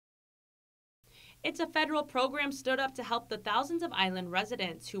It's a federal program stood up to help the thousands of island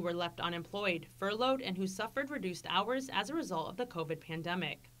residents who were left unemployed, furloughed, and who suffered reduced hours as a result of the COVID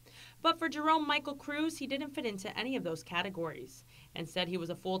pandemic. But for Jerome Michael Cruz, he didn't fit into any of those categories. Instead, he was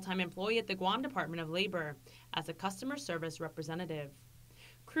a full-time employee at the Guam Department of Labor as a customer service representative.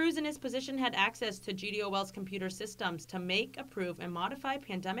 Cruz in his position had access to GDOL's computer systems to make, approve, and modify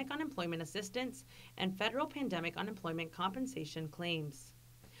pandemic unemployment assistance and federal pandemic unemployment compensation claims.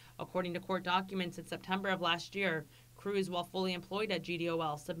 According to court documents in September of last year, Cruz, while fully employed at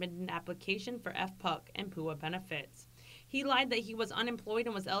GDOL, submitted an application for FPUC and PUA benefits. He lied that he was unemployed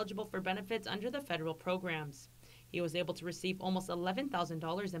and was eligible for benefits under the federal programs. He was able to receive almost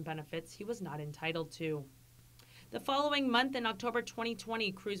 $11,000 in benefits he was not entitled to. The following month, in October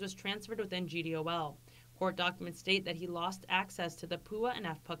 2020, Cruz was transferred within GDOL. Court documents state that he lost access to the PUA and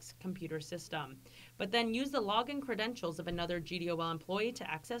FPUC's computer system, but then used the login credentials of another GDOL employee to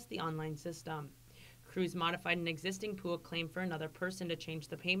access the online system. Cruz modified an existing PUA claim for another person to change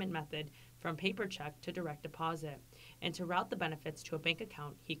the payment method from paper check to direct deposit, and to route the benefits to a bank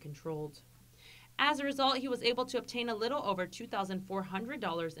account he controlled. As a result, he was able to obtain a little over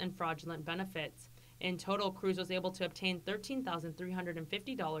 $2,400 in fraudulent benefits. In total, Cruz was able to obtain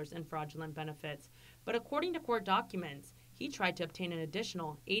 $13,350 in fraudulent benefits, but according to court documents, he tried to obtain an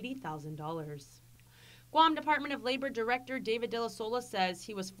additional $80,000. Guam Department of Labor Director David De La Sola says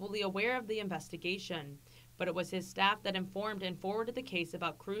he was fully aware of the investigation, but it was his staff that informed and forwarded the case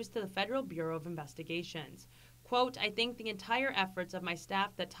about Cruz to the Federal Bureau of Investigations. Quote, "I thank the entire efforts of my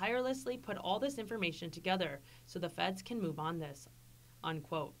staff that tirelessly put all this information together so the feds can move on this,"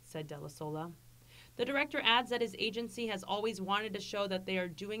 unquote, said De La Sola. The director adds that his agency has always wanted to show that they are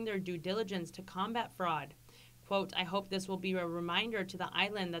doing their due diligence to combat fraud. Quote, "I hope this will be a reminder to the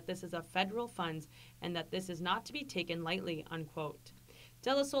island that this is a federal funds and that this is not to be taken lightly," unquote.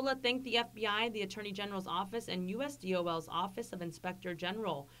 De La Sola thanked the FBI, the Attorney General's Office, and USDOL's Office of Inspector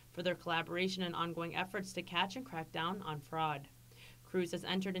General for their collaboration and ongoing efforts to catch and crack down on fraud. Cruz has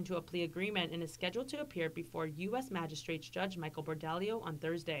entered into a plea agreement and is scheduled to appear before U.S. Magistrates Judge Michael Bordalio on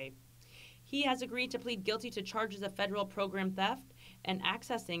Thursday. He has agreed to plead guilty to charges of federal program theft and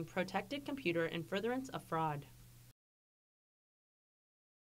accessing protected computer in furtherance of fraud.